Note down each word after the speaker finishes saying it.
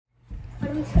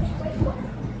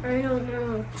I don't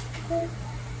know.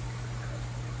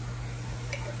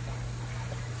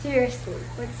 Seriously,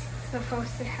 what's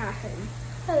supposed to happen?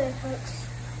 Oh, that hurts.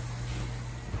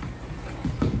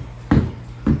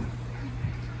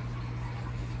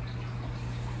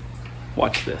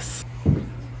 Watch this.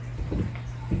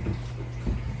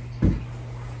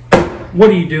 What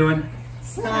are you doing?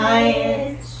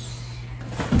 Science.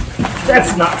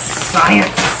 That's not science.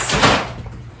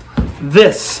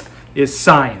 This is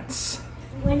science.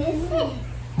 What is it?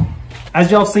 As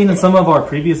y'all seen in some of our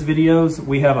previous videos,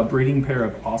 we have a breeding pair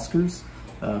of Oscars,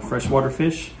 freshwater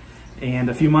fish, and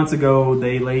a few months ago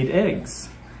they laid eggs,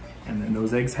 and then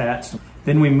those eggs hatched.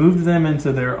 Then we moved them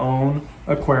into their own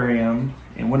aquarium,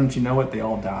 and wouldn't you know it, they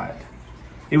all died.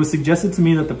 It was suggested to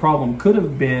me that the problem could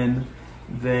have been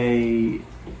they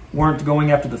weren't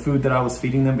going after the food that I was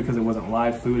feeding them because it wasn't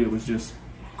live food, it was just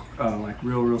like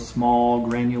real small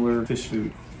granular fish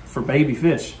food for baby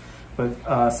fish.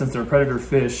 But since they're predator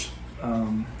fish,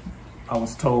 I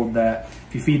was told that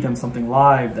if you feed them something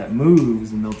live that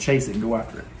moves, and they'll chase it and go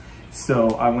after it. So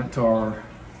I went to our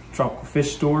tropical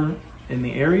fish store in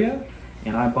the area,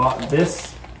 and I bought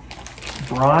this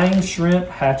brine shrimp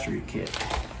hatchery kit.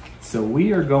 So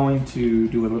we are going to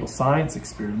do a little science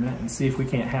experiment and see if we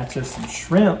can't hatch us some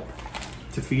shrimp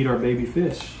to feed our baby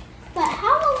fish. But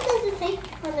how long does it take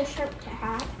for the shrimp to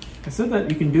hatch? I said that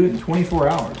you can do it in 24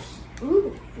 hours.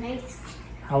 Ooh, nice.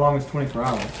 How long is 24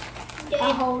 hours?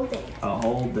 A whole day. A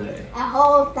whole day. A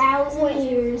whole 1,000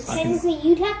 years. Technically,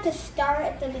 you'd have to start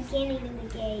at the beginning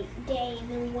of the day and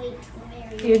then wait till the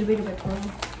very end. You'd be the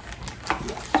time.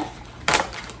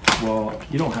 Well,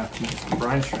 you don't have to, just the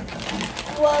brine shrimp have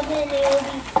to. Well, then it will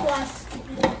be plus the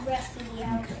rest of the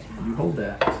hours. Okay, you hold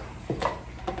that.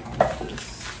 Like this.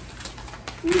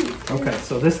 Okay,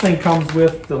 so this thing comes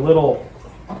with the little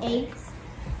Eggs.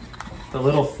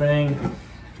 thing.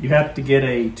 You have to get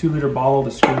a 2-liter bottle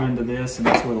to screw into this, and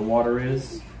that's where the water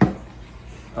is.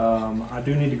 I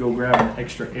do need to go grab an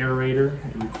extra aerator.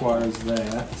 It requires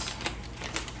that.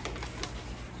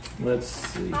 Let's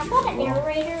see. I thought an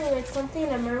aerator was something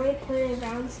a mermaid put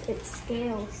around its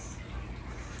scales.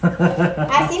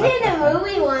 I seen it in a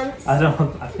movie once.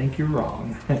 I think you're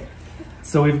wrong.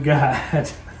 So we've got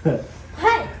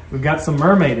What? we've got some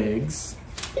mermaid eggs.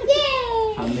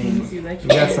 Yay! I mean, we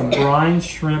got some brine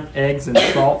shrimp eggs and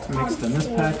salt mixed in this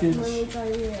package.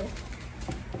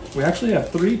 We actually have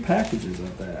 3 packages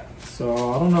of that. So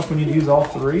I don't know if we need to use all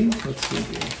 3. Let's see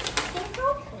here.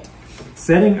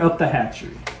 Setting up the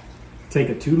hatchery. Take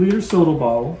a 2-liter soda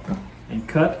bottle and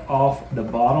cut off the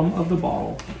bottom of the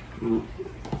bottle. Ooh.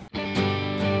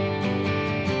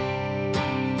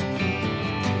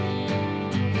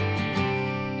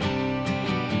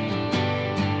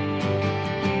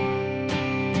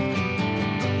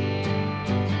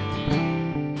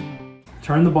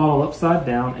 Turn the bottle upside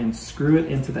down and screw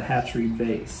it into the hatchery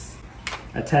base.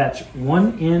 Attach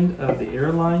one end of the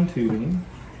airline tubing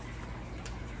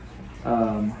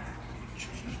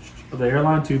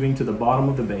to the bottom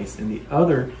of the base, and the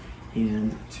other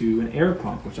end to an air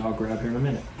pump, which I'll grab here in a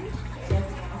minute.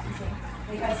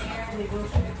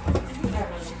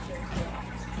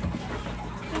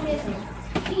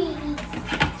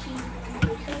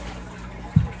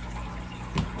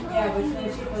 Yeah, but then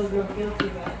she feels real guilty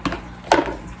about it.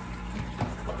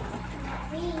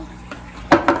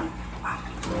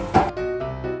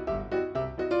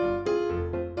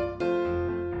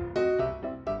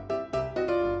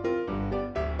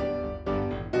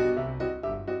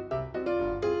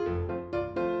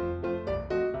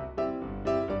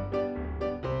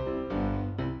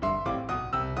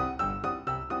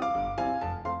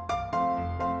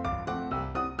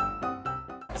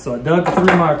 So I dug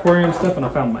through my aquarium stuff and I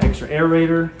found my extra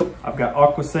aerator. I've got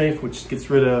AquaSafe, which gets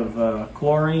rid of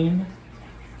chlorine.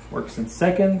 Works in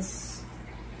seconds.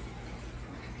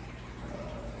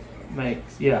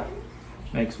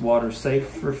 Makes water safe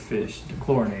for fish.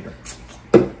 Dechlorinator.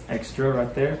 Extra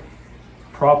right there.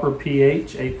 Proper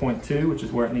pH, 8.2, which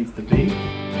is where it needs to be.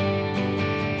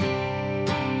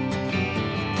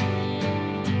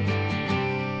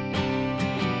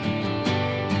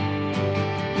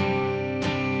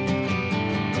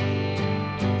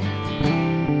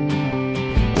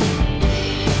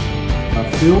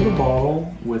 Fill the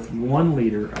bottle with 1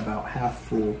 liter, about half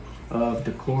full, of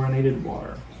dechlorinated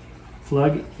water.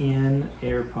 Plug in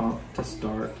air pump to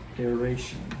start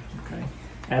aeration. Okay.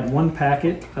 Add 1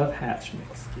 packet of hatch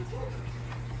mix.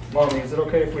 Mommy, is it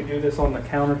okay if we do this on the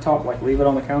countertop, like leave it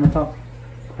on the countertop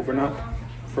overnight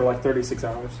for like 36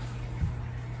 hours?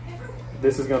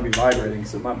 This is going to be vibrating,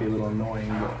 so it might be a little annoying.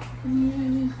 But...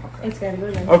 It's gonna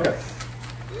be good. Okay.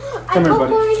 Come here, buddy. I put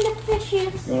more in the fish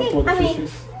juice. You want to pour the I mean,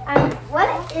 fishes?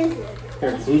 what is it?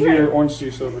 Here, move your orange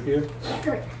juice over here.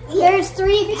 There's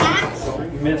 3 packs.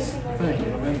 Don't miss the thing. Put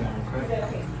them in there,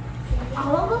 okay?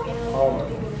 All of them? All of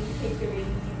them.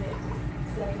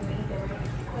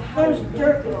 There's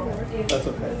dirt in there. That's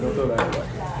okay. Don't throw that away.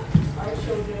 Our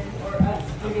children or us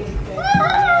giving them.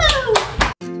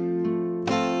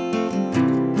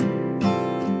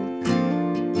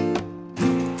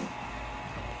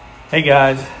 Hey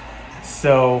guys,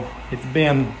 so it's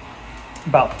been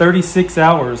about 36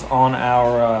 hours on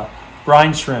our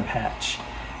brine shrimp hatch,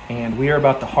 and we are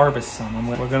about to harvest some, and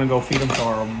we're gonna go feed them to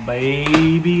our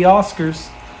baby Oscars.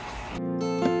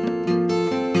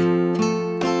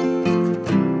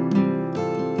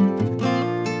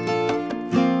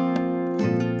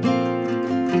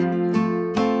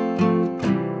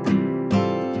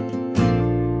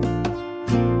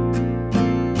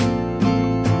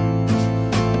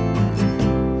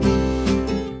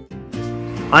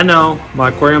 I know my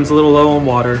aquarium's a little low on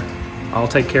water. I'll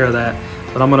take care of that.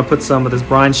 But I'm gonna put some of this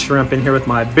brine shrimp in here with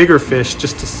my bigger fish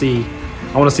just to see.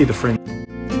 I wanna see the fringe.